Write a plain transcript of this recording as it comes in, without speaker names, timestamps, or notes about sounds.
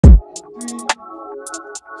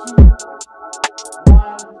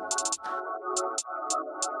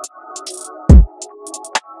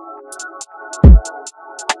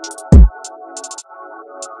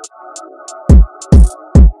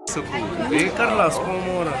What?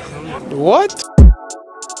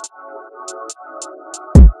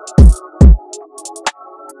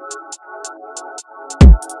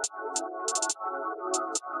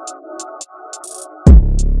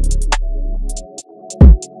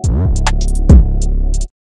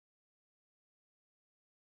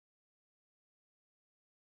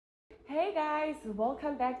 Hey guys,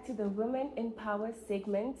 welcome back to the Women in Power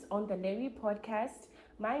segment on the Larry podcast.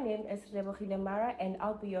 My name is Rebohile Mara and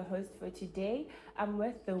I'll be your host for today. I'm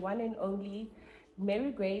with the one and only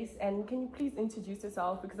Mary Grace, and can you please introduce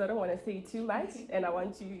yourself, because I don't want to say too much and I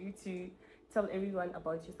want you to tell everyone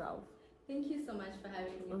about yourself. Thank you so much for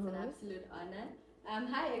having me. It's an absolute honor.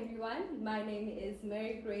 Hi everyone, my name is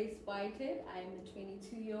Mary Grace Whitehead. I'm a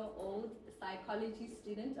 22-year-old psychology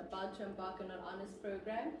student about to embark on an honors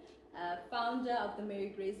program, founder of the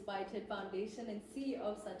Mary Grace Whitehead Foundation and CEO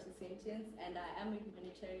of Such a Sentience, and I am a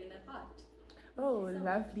humanitarian at heart. Oh,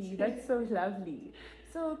 lovely. That's so lovely.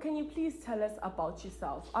 So can you please tell us about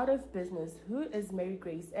yourself? Out of business, who is Mary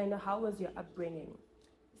Grace and how was your upbringing?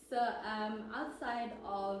 So outside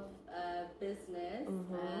of business,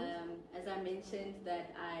 as I mentioned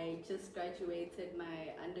that I just graduated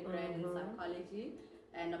my undergrad in psychology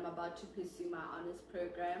and I'm about to pursue my honors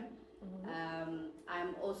program.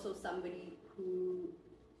 I'm also somebody who,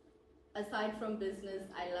 aside from business,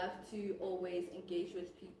 I love to always engage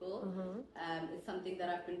with people. It's something that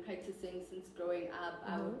I've been practicing since growing up.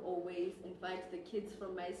 I would always invite the kids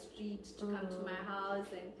from my street to come to my house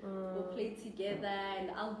and we'll play together, and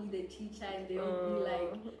I'll be the teacher and they'll be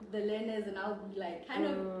like the learners and I'll be like kind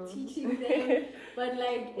of teaching them. But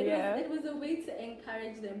like it was a way to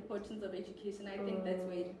encourage the importance of education. I think that's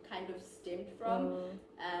where it kind of stemmed from.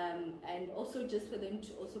 And also just for them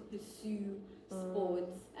to also pursue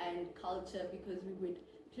sports and culture, because we would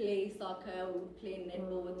play soccer, we would play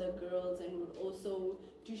netball with the girls, and we would also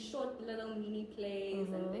do short little mini plays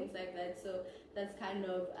and things like that. So that's kind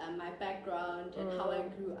of my background and how I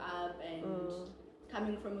grew up, and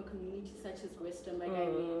coming from a community such as Westernburg, I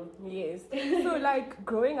mean. Yes. So like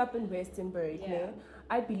growing up in Westernburg,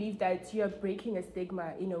 I believe that you're breaking a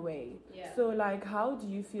stigma in a way. So like how do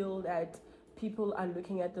you feel that people are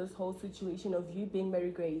looking at this whole situation of you being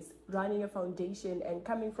Mary Grace, running a foundation and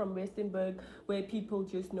coming from Westernburg, where people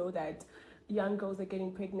just know that young girls are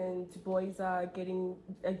getting pregnant, boys are getting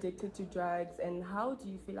addicted to drugs, and how do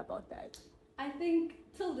you feel about that? I think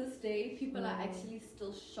till this day, people are actually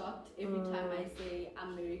still shocked every time I say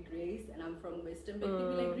I'm Mary Grace and I'm from Westernburg.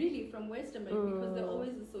 People are like, really, from Westernburg? Because they're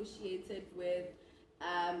always associated with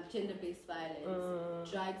gender-based violence,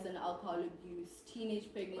 drugs and alcohol abuse,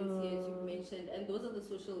 teenage pregnancy, as you mentioned, and those are the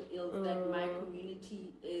social ills that my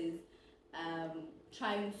community is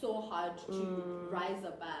trying so hard to rise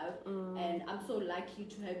above. And I'm so lucky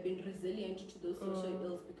to have been resilient to those social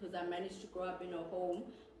ills, because I managed to grow up in a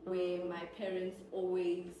home where my parents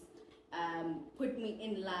always put me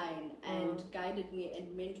in line and guided me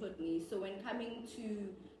and mentored me. So when coming to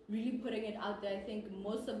really putting it out there, I think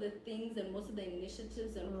most of the things and most of the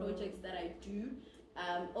initiatives and projects that I do,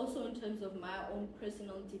 also in terms of my own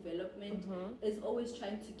personal development, is always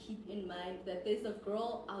trying to keep in mind that there's a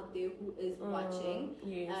girl out there who is watching,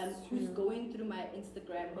 who's going through my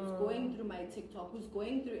Instagram, who's going through my TikTok, who's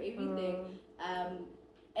going through everything,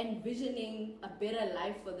 envisioning a better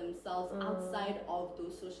life for themselves outside of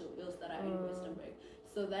those social ills that are in Westernburg.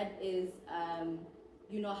 So that is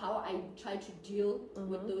how I try to deal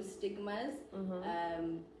with those stigmas,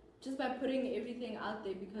 just by putting everything out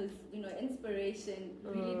there, because inspiration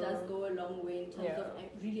really does go a long way in terms of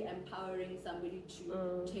really empowering somebody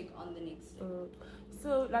to take on the next step.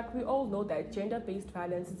 So like we all know that gender-based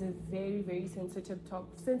violence is a very, very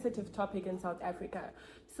sensitive topic in South Africa.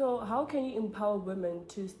 So how can you empower women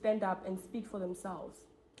to stand up and speak for themselves?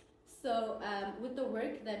 So with the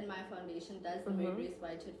work that my foundation does, the Mary Grace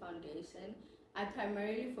Whitehead Foundation, I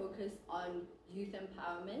primarily focus on youth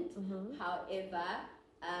empowerment. However,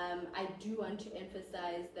 I do want to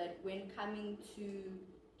emphasize that when coming to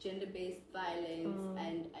gender-based violence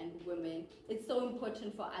and women, it's so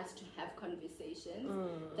important for us to have conversations.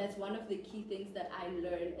 That's one of the key things that I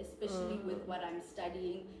learn, especially with what I'm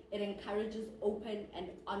studying. It encourages open and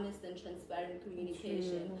honest and transparent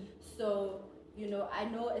communication. So I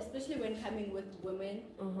know, especially when coming with women,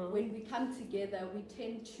 when we come together, we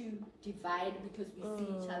tend to divide because we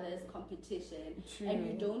see each other as competition, and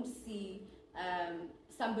we don't see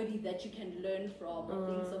somebody that you can learn from or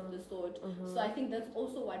things of the sort. So I think that's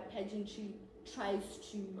also what pageantry tries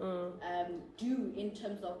to do in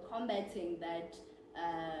terms of combating that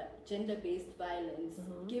gender-based violence,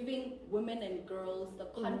 giving women and girls the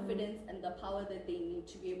confidence and the power that they need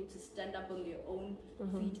to be able to stand up on their own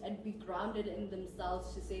feet and be grounded in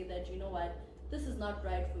themselves to say that, you know what, this is not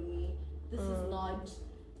right for me, this is not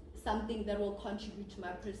something that will contribute to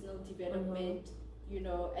my personal development, you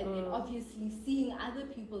know, and then obviously seeing other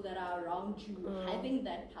people that are around you having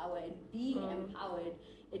that power and being empowered,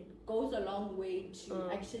 it goes a long way to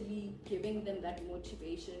actually giving them that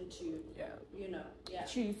motivation to, you know,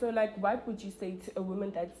 True. So, like, what would you say to a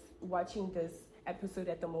woman that's watching this episode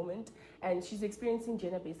at the moment and she's experiencing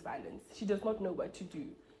gender-based violence? She does not know what to do.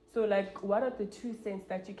 So, like, what are the 2 cents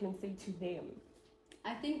that you can say to them?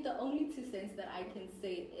 I think the only 2 cents that I can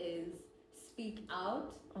say is speak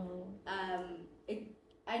out.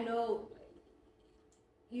 I know,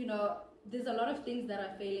 you know, there's a lot of things that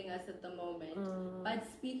are failing us at the moment, but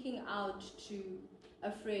speaking out to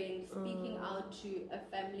a friend, speaking out to a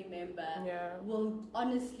family member will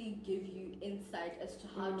honestly give you insight as to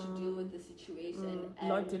how to deal with the situation. And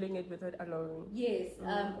not dealing it with it alone. Yes,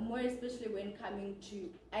 more especially when coming to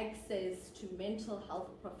access to mental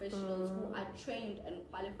health professionals who are trained and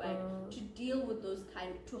qualified to deal with those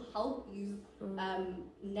to help you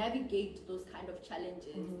navigate those kind of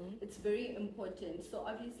challenges. It's very important. So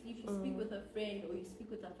obviously if you speak with a friend or you speak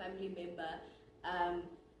with a family member,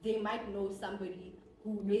 they might know somebody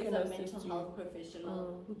who is a mental health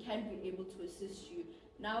professional who can be able to assist you.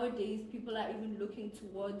 Nowadays, people are even looking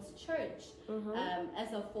towards church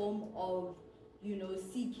as a form of, you know,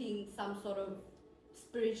 seeking some sort of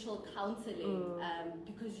spiritual counseling,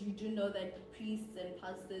 because you do know that priests and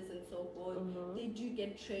pastors and so forth, they do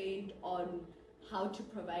get trained on how to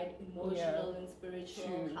provide emotional and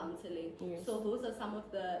spiritual counseling. So those are some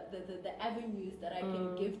of the avenues that I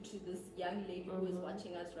can give to this young lady who is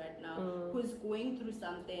watching us right now, who is going through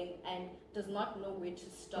something and does not know where to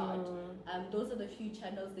start. Those are the few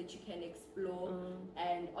channels that you can explore,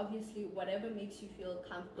 and obviously whatever makes you feel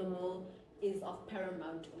comfortable is of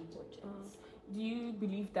paramount importance. Do you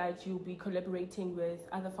believe that you'll be collaborating with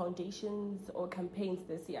other foundations or campaigns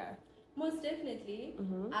this year? Most definitely.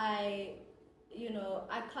 I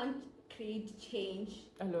can't create change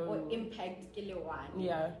alone or impact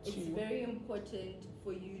Kilewan. It's very important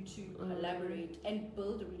for you to collaborate and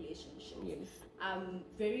build relationships. I'm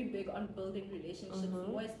very big on building relationships,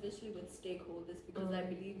 more especially with stakeholders, because I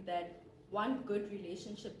believe that one good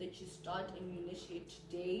relationship that you start and you initiate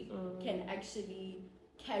today can actually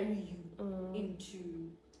carry you into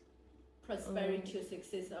prosperity or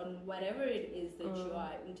success on whatever it is that you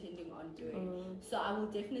are intending on doing. So I will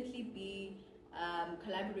definitely be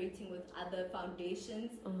collaborating with other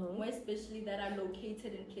foundations, more especially that are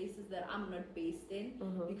located in places that I'm not based in,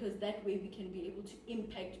 because that way we can be able to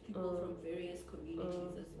impact people from various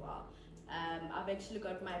communities as well. I've actually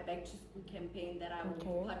got my Back to School campaign that I'm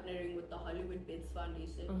partnering with the Hollywood Beds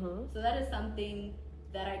Foundation. So that is something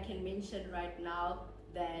that I can mention right now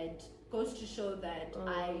that goes to show that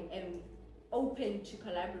I am open to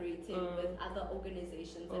collaborating with other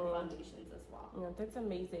organizations and foundations as well. Yeah, that's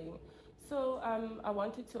amazing. So I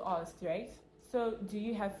wanted to ask, right? So do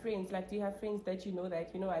you have friends? Like, do you have friends that you know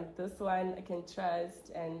that, you know, and this one I can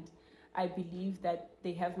trust and I believe that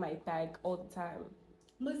they have my back all the time?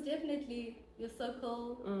 Most definitely, your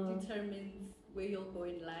circle determines where you'll go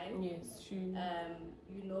in life. Yes, true.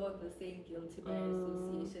 You know of the saying guilty by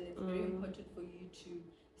association. It's very important for you to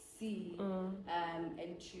see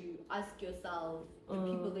and to ask yourself the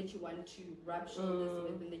people that you want to rub shoulders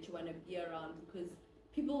with and that you want to be around, because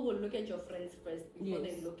people will look at your friends first before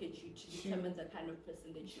they look at you to determine the kind of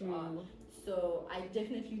person that you are. So I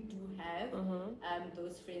definitely do have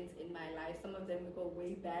those friends in my life. Some of them we go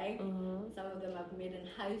way back. Some of them I've met in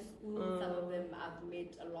high school. Some of them I've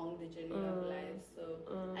met along the journey of life.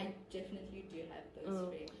 So I definitely do have those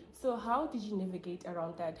friends. So how did you navigate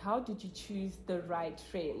around that? How did you choose the right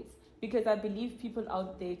friends? Because I believe people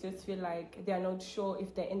out there just feel like they're not sure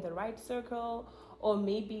if they're in the right circle, or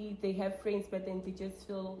maybe they have friends but then they just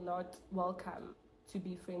feel not welcome to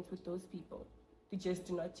be friends with those people. They just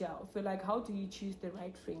do not gel. So like, how do you choose the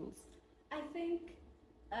right friends? I think,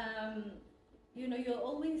 you'll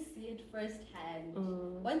always see it firsthand.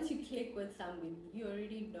 Once you click with somebody, you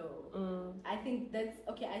already know. I think that's,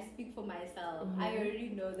 okay, I speak for myself. I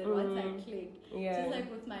already know that once I click, just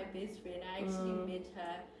like with my best friend, I actually met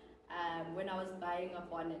her when I was buying a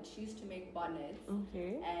bonnet. She used to make bonnets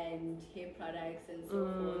and hair products and so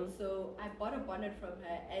forth. So I bought a bonnet from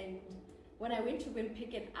her, and when I went to go and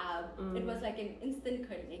pick it up, it was like an instant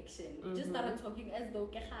connection. We just started talking as though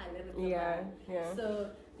So,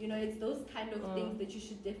 it's those kind of things that you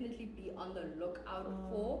should definitely be on the lookout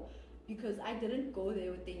for, because I didn't go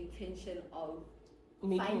there with the intention of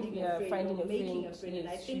finding a friend or making a friend. Yes, And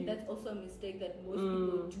I think that's also a mistake that most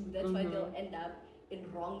people do. That's why they'll end up in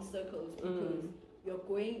wrong circles, because you're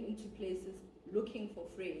going into places looking for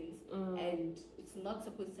friends, and it's not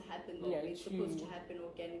supposed to happen that way. It's supposed to happen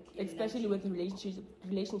organically, especially with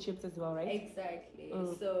relationships as well, right? Exactly.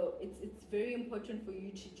 So it's very important for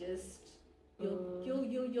you to just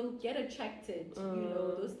you'll get attracted.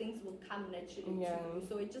 Those things will come naturally to you.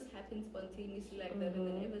 So it just happens spontaneously like that, and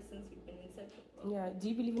then ever since we've been inseparable. Yeah. Do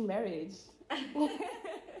you believe in marriage?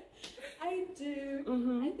 I do.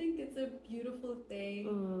 I think it's a beautiful thing.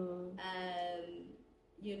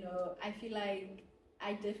 I feel like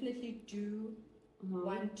I definitely do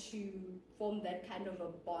want to form that kind of a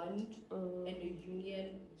bond and a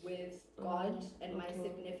union with God and my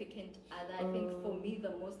significant other. I think for me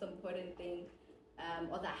the most important thing,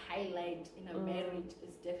 or the highlight in a marriage,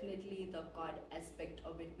 is definitely the God aspect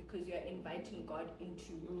of it, because you're inviting God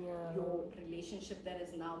into your relationship that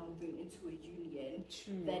is now moving into a union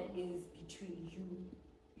that is between you,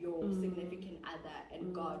 your significant other,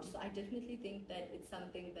 and God. So I definitely think that it's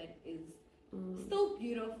something that is still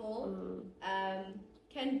beautiful,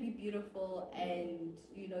 can be beautiful, and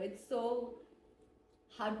it's so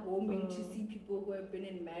heartwarming to see people who have been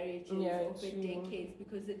in marriages over decades,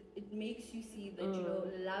 because it makes you see that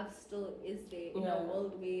love still is there in a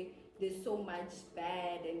world where there's so much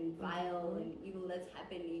bad and vile and evil that's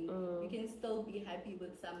happening. You can still be happy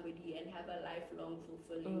with somebody and have a lifelong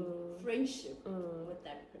fulfilling friendship with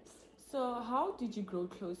that person. So how did you grow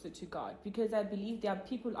closer to God? Because I believe there are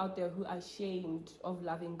people out there who are ashamed of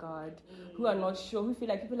loving God, who are not sure, who feel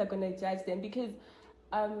like people are going to judge them. Because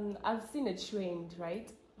I've seen a trend,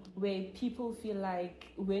 right, where people feel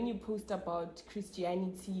like when you post about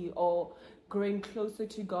Christianity or growing closer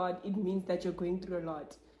to God, it means that you're going through a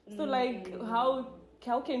lot. So like, how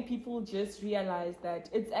can people just realize that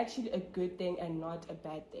it's actually a good thing and not a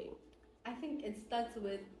bad thing? I think it starts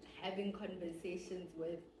with having conversations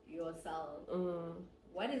with yourself.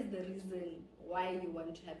 What is the reason why you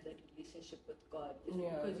want to have that relationship with God? Is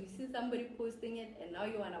it because you see somebody posting it and now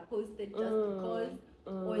you want to post it just because?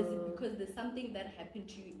 Or is it because there's something that happened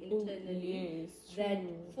to you internally that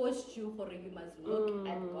forced you, for you must look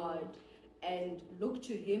at God and look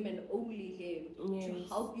to Him and only Him to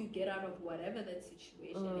help you get out of whatever that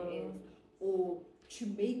situation is, or to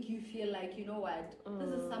make you feel like, you know what, this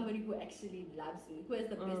is somebody who actually loves me, who has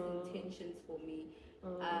the best intentions for me.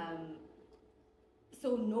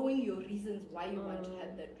 So knowing your reasons why you want to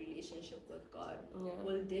have that relationship with God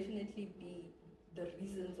will definitely be the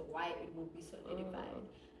reasons why it will be solidified.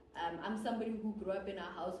 I'm somebody who grew up in a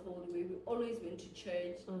household where we always went to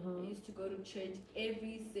church. I used to go to church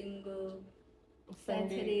every single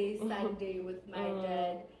Saturday, Sunday with my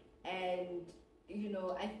dad. And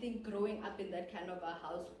I think growing up in that kind of a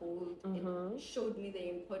household, it showed me the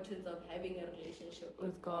importance of having a relationship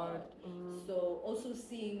with God. So also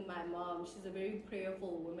seeing my mom, she's a very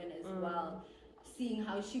prayerful woman as well. Seeing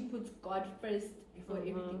how she puts God first before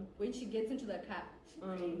everything. When she gets into the car, she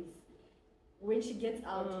prays. When she gets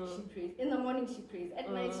out, she prays. In the morning, she prays.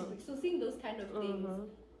 At night, she prays. So seeing those kind of things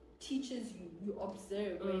teaches you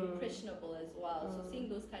observe, you're impressionable as well. So seeing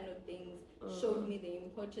those kind of things showed me the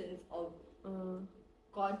importance of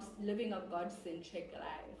living a God-centric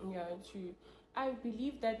life. Yeah, true. I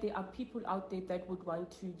believe that there are people out there that would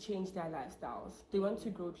want to change their lifestyles. They want to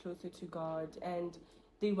grow closer to God, and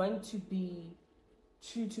they want to be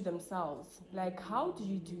true to themselves. Like, how do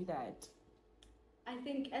you do that? I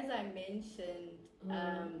think, as I mentioned,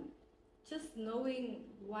 just knowing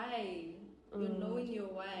why. Knowing your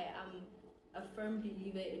why. I'm a firm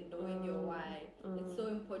believer in knowing your why. It's so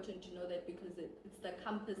important to know that, because it's the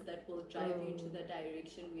compass that will drive you into the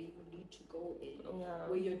direction where you need to go in,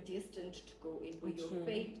 where you're destined to go in, where your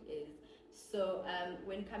fate is. So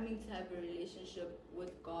when coming to have a relationship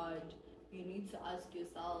with God, you need to ask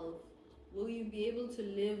yourself, will you be able to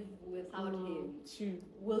live without Him? True.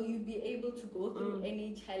 Will you be able to go through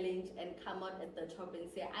any challenge and come out at the top and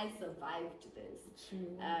say, I survived this?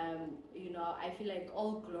 True. I feel like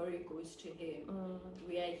all glory goes to Him.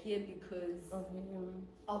 We are here because of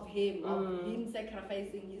Him, of Him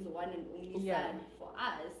sacrificing His one and only Son for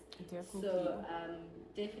us. Definitely. So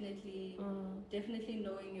definitely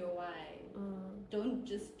knowing your why. Don't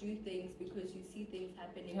just do things because you see things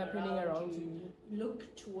happening around you.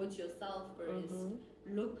 Look towards yourself first.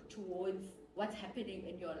 Look towards what's happening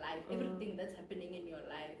in your life, everything that's happening in your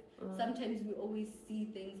life. Sometimes we always see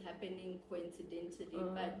things happening coincidentally,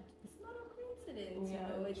 but it's not a coincidence.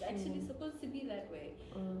 It's actually supposed to be that way.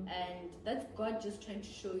 And that's God just trying to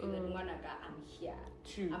show you that I'm here.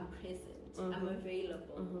 True. I'm present. I'm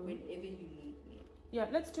available whenever you need me. Yeah,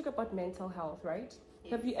 let's talk about mental health, right?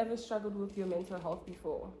 Yes. Have you ever struggled with your mental health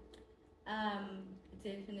before?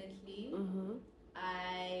 Definitely.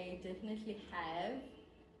 I definitely have.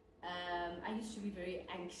 I used to be very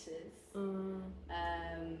anxious.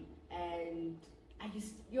 And I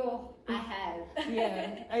have.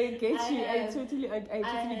 Yeah, I get you. I totally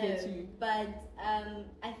get you. But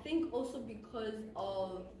I think also because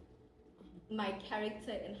of my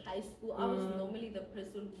character in high school, I was normally the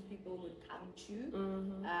person who people would come to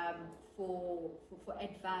for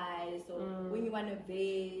advice, or when you want to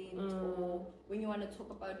vent, or when you want to talk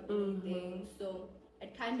about anything. So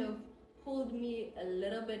it kind of pulled me a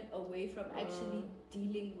little bit away from actually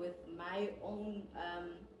dealing with my own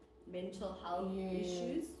mental health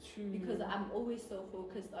issues, because I'm always so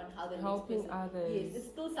focused on how the helping next person. Others. Yes, it's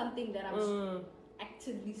still something that I'm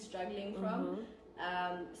actively struggling from.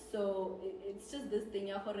 So it's just this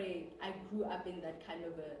thing. I grew up in that kind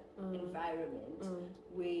of a environment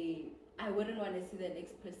where I wouldn't want to see the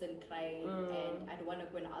next person crying, and I'd want to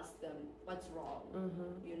go and ask them what's wrong.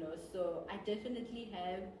 You know, so I definitely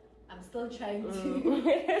have. I'm still trying to,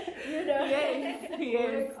 you know, yes, work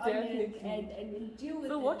definitely, on it and deal with it.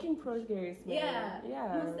 So work in progress, man.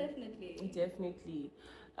 Yeah, most definitely. Definitely.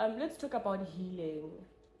 Let's talk about healing.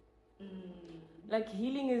 Like,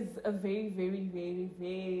 healing is a very, very, very,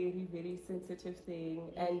 very, very sensitive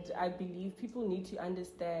thing, and I believe people need to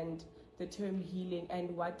understand the term healing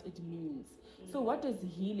and what it means. So what does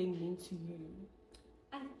healing mean to you?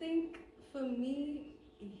 I think for me,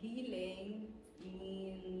 healing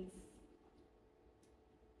means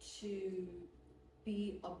to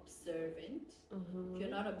be observant. If you're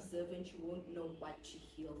not observant, you won't know what to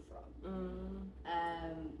heal from.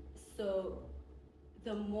 So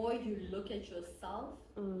the more you look at yourself,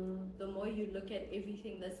 the more you look at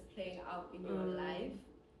everything that's playing out in your life,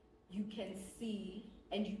 you can see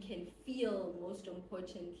and you can feel, most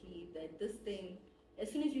importantly, that this thing,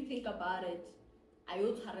 as soon as you think about it,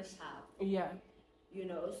 you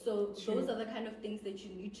know, so those are the kind of things that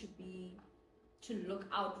you need to look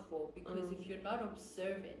out for, because if you're not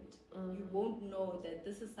observant, you won't know that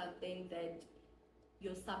this is something that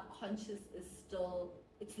your subconscious is still,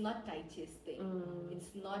 it's not digesting,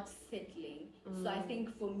 it's not settling. So I think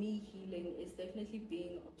for me, healing is definitely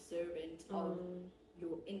being observant of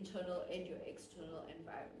your internal and your external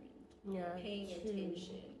environment, paying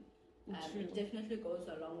attention. It definitely goes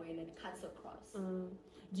a long way and it cuts across.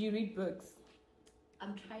 Do you read books?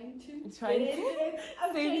 I'm trying to. Same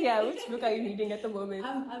here. Which book are you reading at the moment?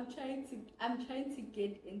 I'm trying to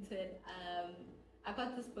get into it. I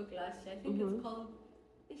got this book last year. I think it's called,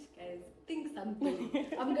 guys, Think Something.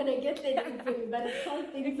 I'm gonna get that info, but it's called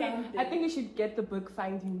Think Something. I think you should get the book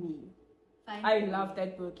Finding Me. I love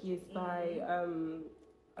that book. Yes, by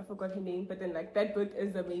I forgot her name, but then like that book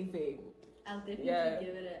is amazing. I'll definitely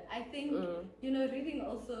give it I think, you know, reading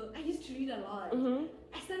also, I used to read a lot.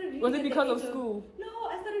 I started reading. Was it because of school? No,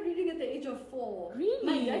 I started reading at the age of 4. Really?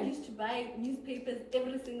 My dad used to buy newspapers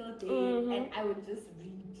every single day, and I would just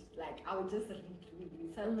read.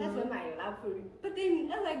 So that's where my love for it. But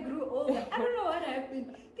then as I grew older, I don't know what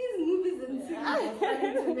happened. These movies and series are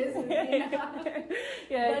starting to mess with me now.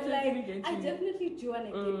 But like, I definitely do want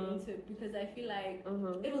to get into it, because I feel like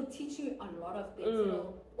it will teach you a lot of things.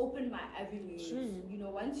 It'll open my avenues. You know,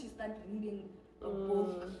 once you start reading a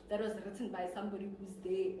book that was written by somebody who's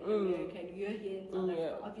there in America and you're here in South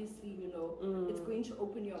Africa, obviously, you know, it's going to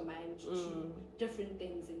open your mind to different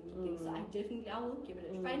things and new things. So I will give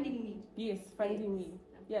it a Finding Me. Yes, Finding Me.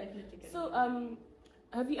 Yeah. So,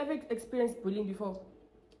 have you ever experienced bullying before?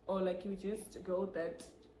 Or like you were just a girl that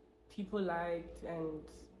people liked and...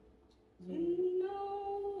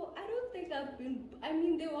 No, I don't think I've been... I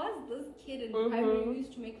mean, there was this kid in primary who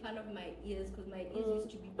used to make fun of my ears, because my ears used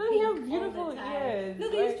to be pink all the time. Ears. No,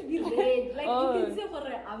 they used to be red. Like, you can see for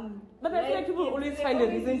but I feel like people always find a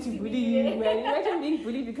reason to bully you, man. Imagine being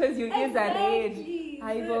bullied because your ears are red.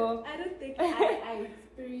 So I don't think I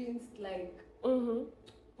experienced, like,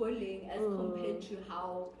 bullying as compared to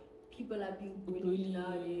how people are being bullied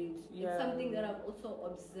nowadays. It's something that I've also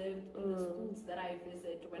observed in the schools that I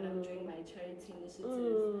visit when I'm doing my charity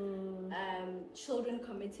initiatives. Children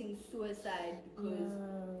committing suicide because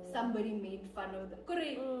somebody made fun of them.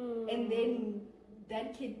 Correct. And then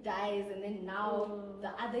that kid dies, and then now the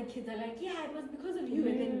other kids are like, yeah, it was because of you,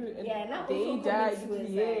 and then now they also died.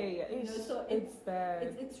 Suicide. You know, so it's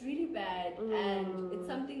bad. It's really bad, and it's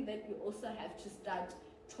something that we also have to start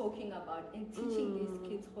talking about and teaching these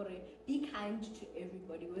kids, be kind to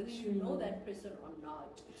everybody, whether you know that person or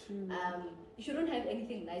not. You shouldn't have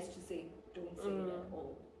anything nice to say, don't say it at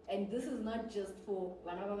all. And this is not just for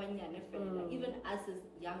even us as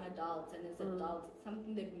young adults and as adults, it's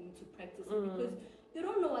something that we need to practice because you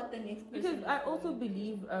don't know what the next person because is I also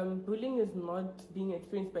believe bullying is not being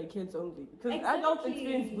experienced by kids only. Because adults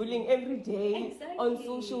experience bullying every day on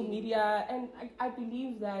social media, and I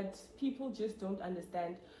believe that people just don't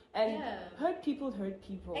understand. And hurt people hurt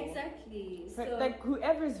people. Exactly. Like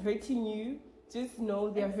whoever is hurting you, just know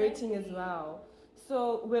they're hurting as well.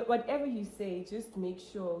 So whatever you say, just make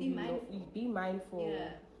sure be mindful.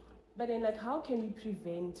 Yeah. But then, like, how can we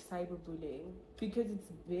prevent cyberbullying? Because it's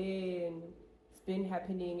been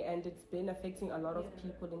happening and it's been affecting a lot of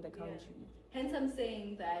people in the country. Hence, I'm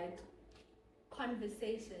saying that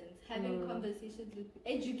having conversations with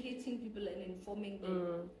educating people and informing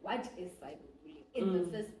them what is cyberbullying in the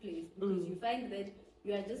first place, because you find that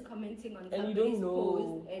you are just commenting on somebody's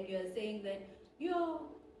post and you're saying that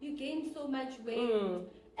you gained so much weight,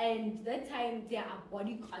 and that time they are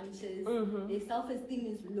body conscious, their self-esteem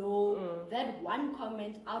is low. That one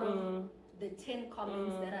comment out of the 10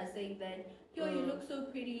 comments that are saying that you look so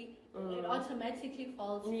pretty, it automatically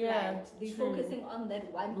falls flat. They're focusing on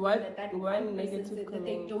that one thing that one person said that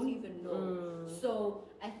they don't even know. So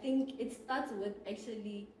I think it starts with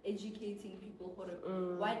actually educating people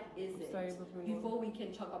what is it before we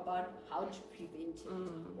can talk about how to prevent it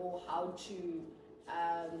or how to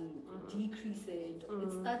decrease it.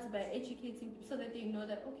 It starts by educating people so that they know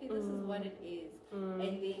that this is what it is,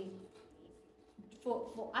 and then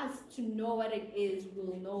for us to know what it is,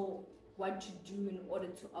 we'll know what to do in order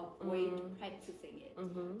to avoid practicing it.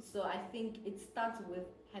 So I think it starts with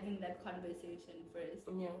having that conversation first,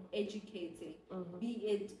 educating, be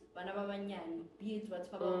it be it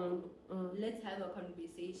let's have a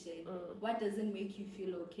conversation. What doesn't make you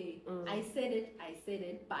feel okay? I said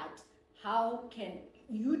it, but how can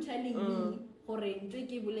you telling me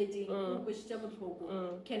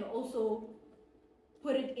can also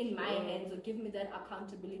put it in my hands or give me that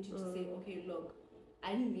accountability to say, okay, look,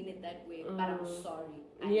 I didn't mean it that way, but I'm sorry.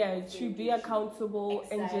 To be accountable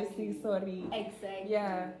and just say sorry. Exactly.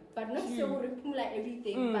 Yeah. But not so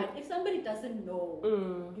everything. But if somebody doesn't know,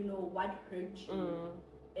 what hurt you,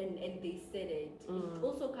 and they said it, it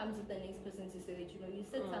also comes with the next person to say that, you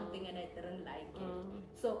said something and I didn't like it.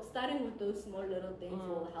 So starting with those small little things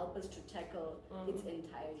will help us to tackle its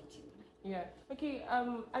entirety. Yeah. Okay.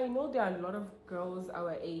 I know there are a lot of girls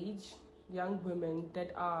our age, young women,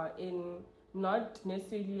 that are in not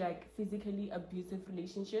necessarily like physically abusive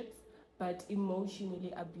relationships, but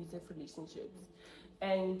emotionally abusive relationships.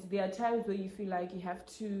 And there are times where you feel like you have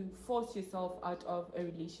to force yourself out of a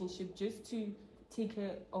relationship just to take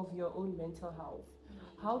care of your own mental health.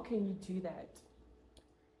 How can you do that?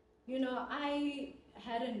 I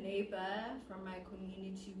had a neighbor from my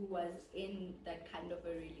community who was in that kind of a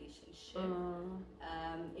relationship.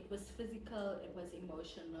 It was physical, it was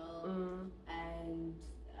emotional, and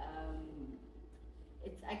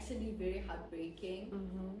it's actually very heartbreaking,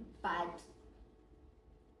 but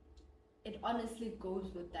it honestly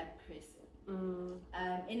goes with that person.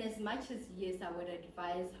 In as much as yes, I would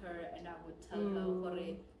advise her and I would tell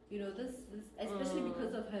her, this especially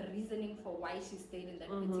because of her reasoning for why she stayed in that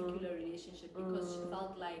particular relationship, because she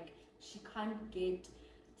felt like she can't get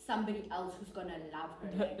somebody else who's gonna love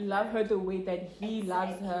her, love her the way that he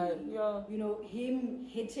loves her. Him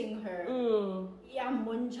hitting her.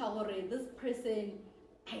 This person,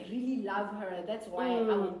 I really love her. That's why I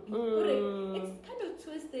would be. It's kind of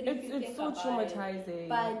twisted. It's so traumatizing.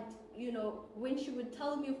 But when she would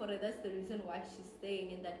tell me that's the reason why she's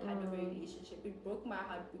staying in that kind of a relationship, it broke my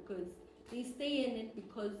heart, because they stay in it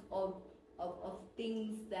because of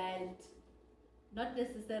things that not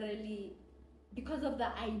necessarily because of the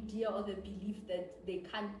idea or the belief that they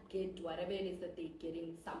can't get whatever it is that they're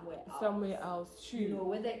getting somewhere else. True.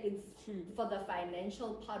 Whether it's for the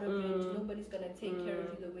financial part of it, nobody's gonna take care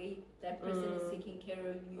of you the way that person is taking care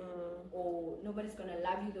of you, or nobody's gonna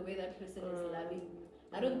love you the way that person is loving you.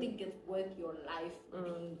 I don't think it's worth your life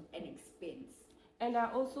being an expense. And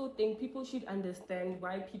I also think people should understand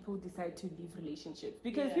why people decide to leave relationships,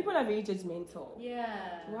 because people are very judgmental.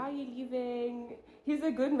 Why are you leaving? He's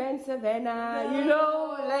a good man, Savannah. And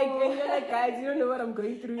you're like, guys, you don't know what I'm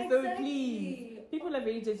going through. So please, people are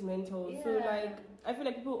very judgmental. So I feel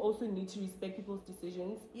like people also need to respect people's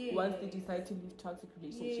decisions once they decide to leave toxic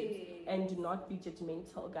relationships, and do not be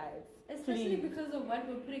judgmental, guys. Especially because of what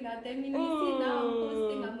we're putting out there. I mean, you see now I'm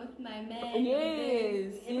posting, I'm with my man.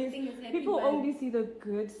 Everything is happy. People only see the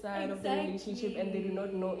good side of the relationship, and they do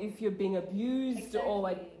not know if you're being abused or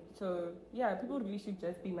what. So people really should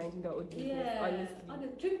just be minding their own business. Honestly,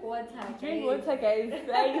 drink water. Drink water, guys.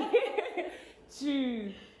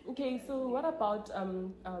 True. Okay, so what about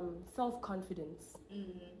self-confidence?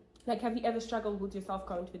 Like, have you ever struggled with your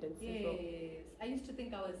self-confidence? Yes. Well? I used to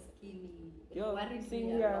think I was skinny. It worried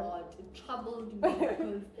me a lot. It troubled me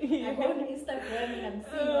because I go on Instagram and I'm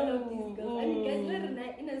seeing all of these girls. I mean,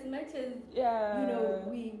 guys, in as much as, you know,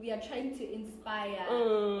 we are trying to inspire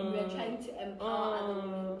and we are trying to empower other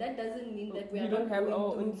women, that doesn't mean that we are not have going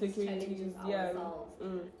our through these insecurities ourselves.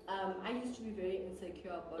 I used to be very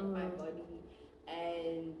insecure about my body,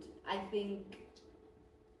 and I think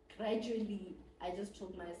gradually I just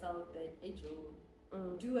told myself that, hey Joe,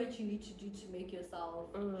 do what you need to do to make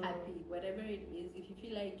yourself happy, whatever it is. If you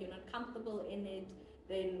feel like you're not comfortable in it,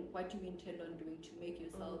 then what do you intend on doing to make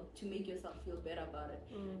yourself feel better about it?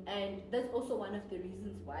 And that's also one of the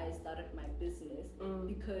reasons why I started my business,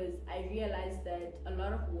 because I realized that a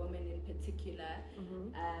lot of women in particular,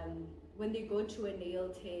 when they go to a nail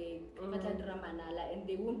tech, and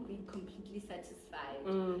they won't be completely satisfied,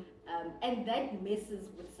 and that messes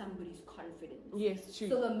with somebody's confidence. Yes, true.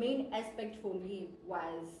 So the main aspect for me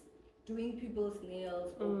was doing people's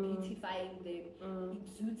nails or beautifying them,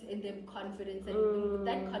 exudes in them confidence, and with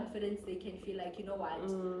that confidence they can feel like, you know what,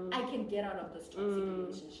 I can get out of this toxic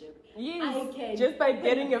relationship. Yes, I can, just by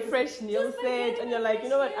getting a fresh nail set, and you're like, you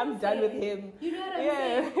know what, I'm done with him. You know what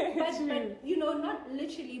I'm saying? But you know, not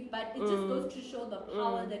literally, but it just goes to show the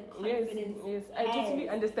power that confidence. Yes, I totally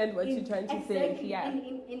understand what you're trying to say. Yeah.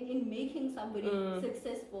 In making somebody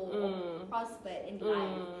successful or prosper in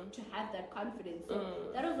life, to have that confidence.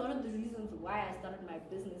 So that was one of the reasons why I started my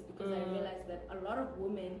business, because I realized that a lot of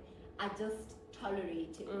women are just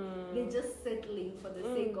tolerating. They're just settling for the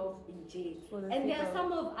sake of enjoy. And there are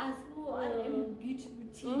some of us who are in beauty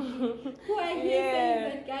boutique who are here saying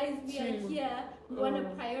that, guys, we are here, we want to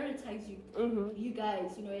prioritize you. You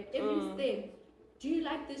guys, you know, at every step. Do you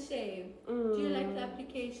like the shave? Do you like the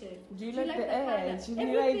application? Do you like the edge? Do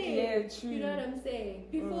you like you know what I'm saying?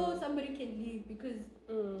 Before somebody can leave, because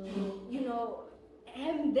you know,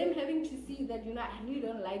 them having to see that, you know, I really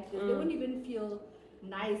don't like this. They won't even feel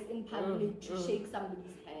nice in public to shake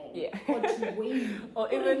somebody's hand or to wave,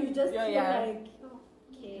 or even you just feel like,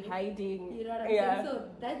 okay, hiding. You know what I'm saying? So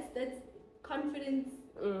that's confidence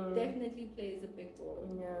definitely plays a big role.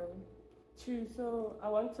 Yeah. True. So I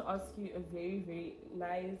want to ask you a very, very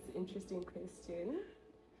nice, interesting question.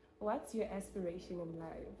 What's your aspiration in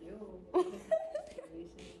life? Aspiration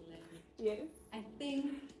in life. Yes. I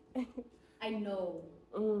think I know.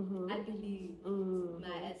 I believe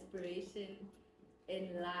my aspiration in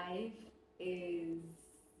life is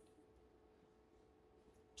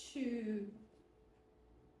to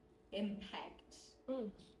impact.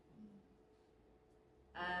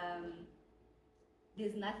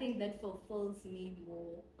 There's nothing that fulfills me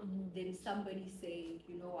more than somebody saying,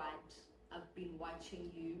 you know what, I've been watching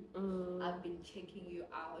you, I've been checking you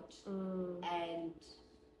out, and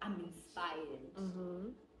I'm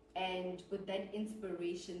inspired. And with that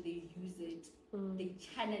inspiration, they use it, they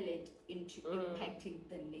channel it into impacting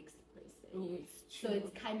the next person. Yes, so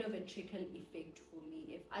it's kind of a trickle effect for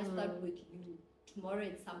me. If I start with you, tomorrow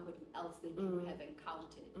it's somebody else that you have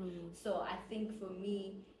encountered. So I think for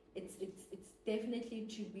me, it's definitely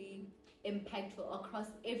to be impactful across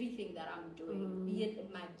everything that I'm doing, be it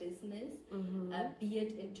in my business, be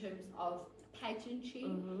it in terms of pageantry,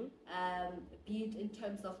 be it in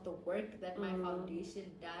terms of the work that my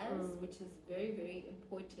foundation does, which is very, very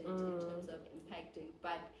important in terms of impacting,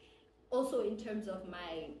 but also in terms of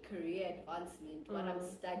my career advancement, what I'm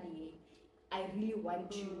studying. I really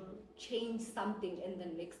want to change something in the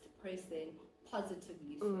next person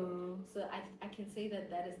positively. So I can say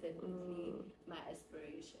that is definitely my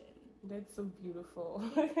aspiration. That's so beautiful.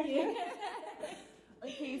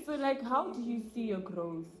 Okay, so like, how do you see your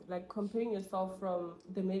growth? Like, comparing yourself from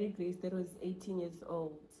the Mary Grace that was 18 years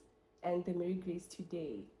old and the Mary Grace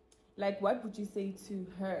today. Like, what would you say to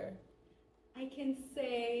her? I can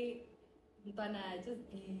say, Mpana,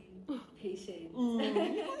 just be patient.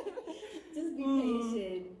 Just be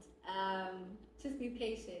patient. Just be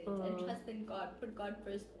patient and trust in God. Put God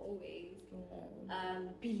first always.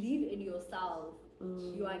 Believe in yourself.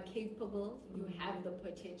 You are capable. You have the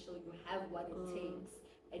potential. You have what it takes,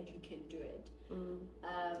 and you can do it.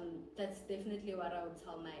 That's definitely what I would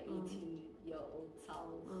tell my 18-year-old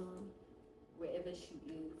self, wherever she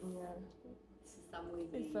is.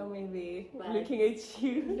 Somewhere there, looking at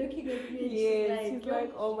you. Looking at me. Yes, she's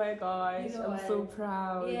like, oh my gosh, you know, I'm so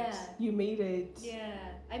proud. Yeah. You made it. Yeah.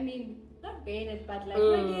 I mean, not made it, but like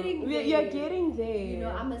we're getting there. You're getting there. You know,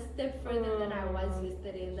 I'm a step further than I was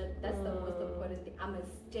yesterday, and that's the most important thing. I'm a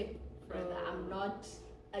step further. I'm not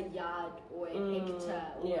a yard or a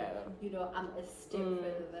hectare, or I'm a step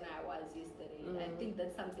further than I was yesterday. I think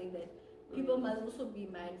that's something that people must also be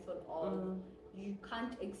mindful of. You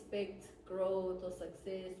can't expect growth or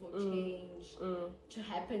success or change to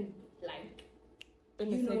happen like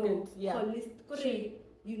in a second. Holistic.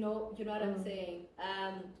 You know what I'm saying.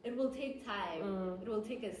 It will take time. It will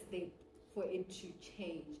take a step for it to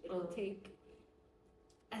change. It will take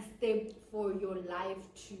a step for your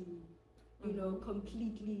life to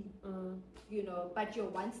completely but you're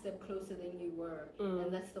one step closer than you were,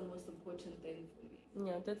 and that's the most important thing for me.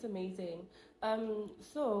 Yeah, that's amazing.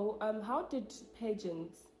 So how did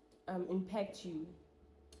pageants impact you?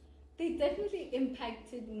 They definitely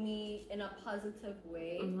impacted me in a positive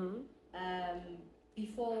way.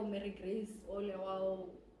 Before Mary Grace,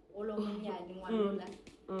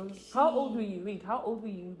 How old were you? Wait, how old were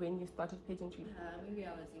you when you started pageantry? Maybe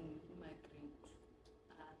I was in my grade.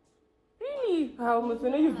 Really? How much?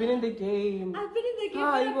 You've been in the game. I've been in the game,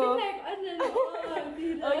 but I've been like on and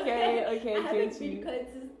on. Okay, I haven't been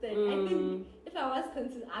consistent. I think if I was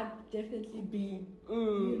consistent, I'd definitely be.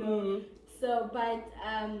 So, but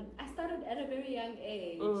I started at a very young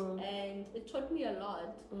age, and it taught me a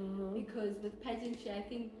lot because with pageantry, I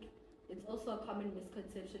think it's also a common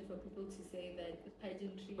misconception for people to say that with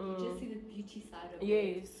pageantry, you just see the beauty side of it.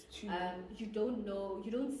 Yes, true. You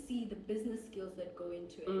don't see the business skills that go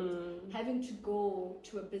into it. Having to go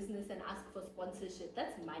to a business and ask for sponsorship,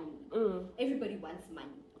 that's money. Everybody wants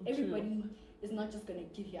money. Everybody is not just going to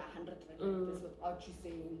give you 100 like this without you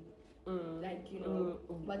saying,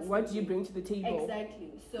 what do you bring to the table?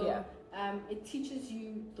 Exactly. So it teaches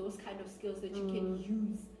you those kind of skills that you can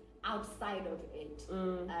use outside of it.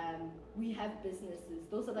 We have businesses.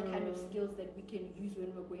 Those are the kind of skills that we can use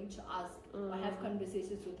when we're going to ask or have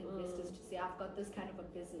conversations with investors to say, I've got this kind of a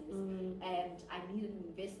business and I need an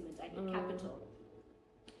investment, I need capital.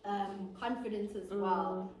 Confidence as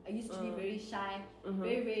well. I used to be very shy,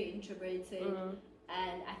 very, very introverted,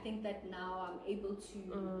 and I think that now I'm able to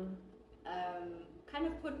kind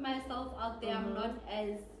of put myself out there. I'm not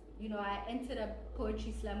as, I entered a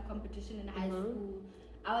poetry slam competition in high school.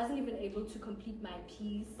 I wasn't even able to complete my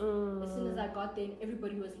piece. As soon as I got there,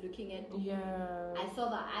 everybody was looking at me. I saw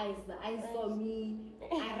the eyes saw me.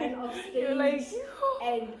 I ran off stage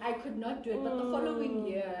and I could not do it. But the following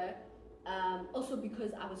year, also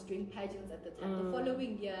because I was doing pageants at the time, the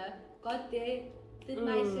following year, got there, did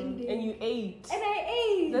my shindig. And you ate. And I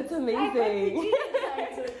ate. That's amazing.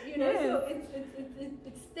 So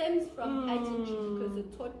it stems from pageantry because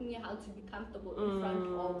it taught me how to be comfortable in front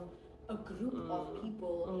of a group of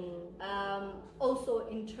people. Also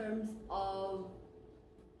in terms of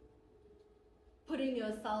putting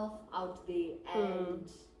yourself out there and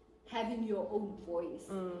having your own voice.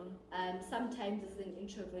 Sometimes as an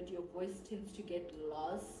introvert, your voice tends to get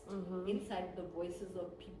lost inside the voices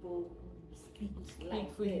of people who speak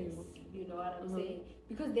like this. You know what I'm saying?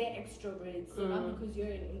 Because they're extroverts, so not because you're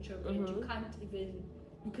an introvert, you can't even,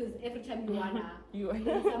 because every time you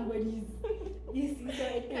wanna, somebody's, you see, so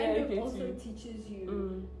it kind of also teaches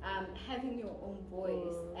you having your own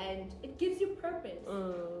voice, and it gives you purpose.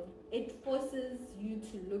 It forces you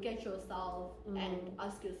to look at yourself and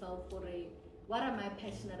ask yourself what am I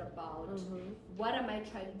passionate about? What am I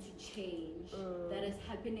trying to change that is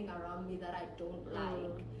happening around me that I don't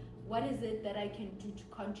like? What is it that I can do to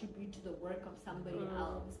contribute to the work of somebody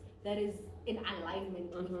else that is in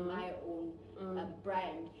alignment with my own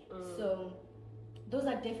brand? So those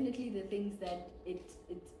are definitely the things that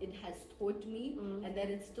it has taught me, and that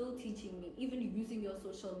it's still teaching me, even using your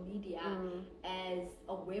social media as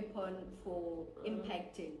a weapon for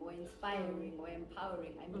impacting or inspiring or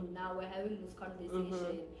empowering. I mean, now we're having this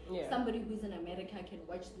conversation. Somebody who's in America can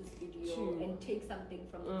watch this video and take something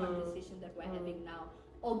from the conversation that we're having now,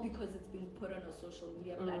 all because it's being put on a social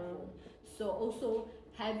media platform. So also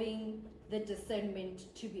having the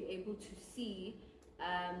discernment to be able to see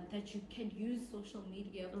that you can use social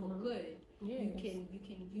media for good. You can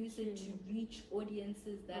use it to reach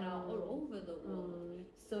audiences that are all over the world.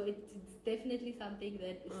 So it's definitely something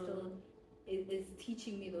that is still is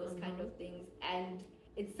teaching me those kind of things, and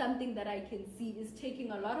it's something that I can see is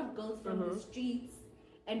taking a lot of girls from the streets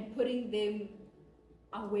and putting them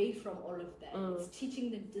away from all of that. It's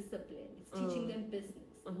teaching them discipline, it's teaching them business,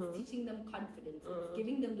 it's teaching them confidence, it's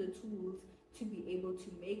giving them the tools to be able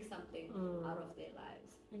to make something out of their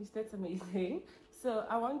lives. Yes, that's amazing. So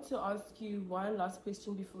I want to ask you one last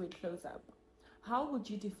question before we close up. How would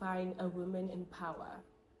you define a woman in power?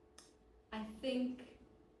 I think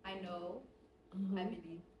I know, I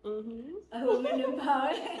believe. A woman in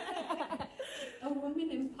power. A woman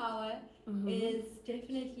in power is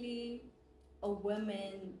definitely a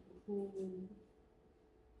woman who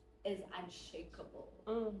is unshakable.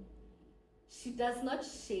 She does not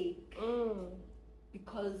shake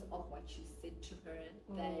because of what you said to her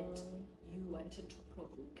that you wanted to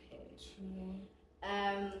provoke her.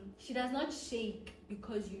 She does not shake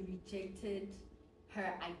because you rejected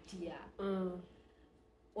her idea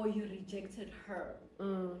or you rejected her.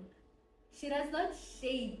 She does not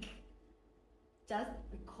shake just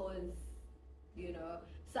because, you know.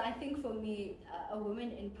 So I think for me, a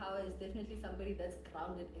woman in power is definitely somebody that's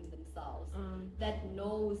grounded in themselves, that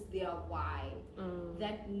knows their why,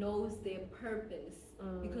 that knows their purpose,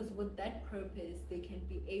 because with that purpose, they can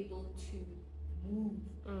be able to move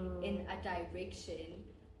in a direction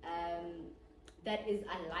that is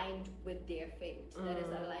aligned with their fate, that is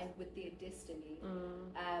aligned with their destiny,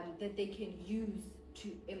 that they can use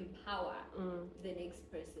to empower the next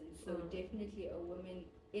person. So definitely a woman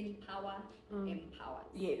in power, empowered.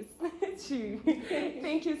 Yes, true.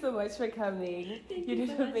 Thank you so much for coming. You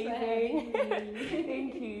did so amazing.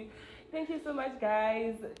 Thank you. Thank you so much,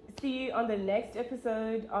 guys. See you on the next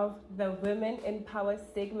episode of the Women in Power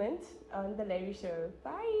segment on The Larry Show.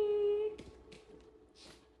 Bye.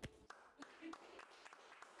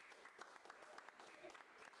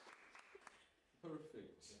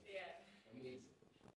 Perfect. Yeah.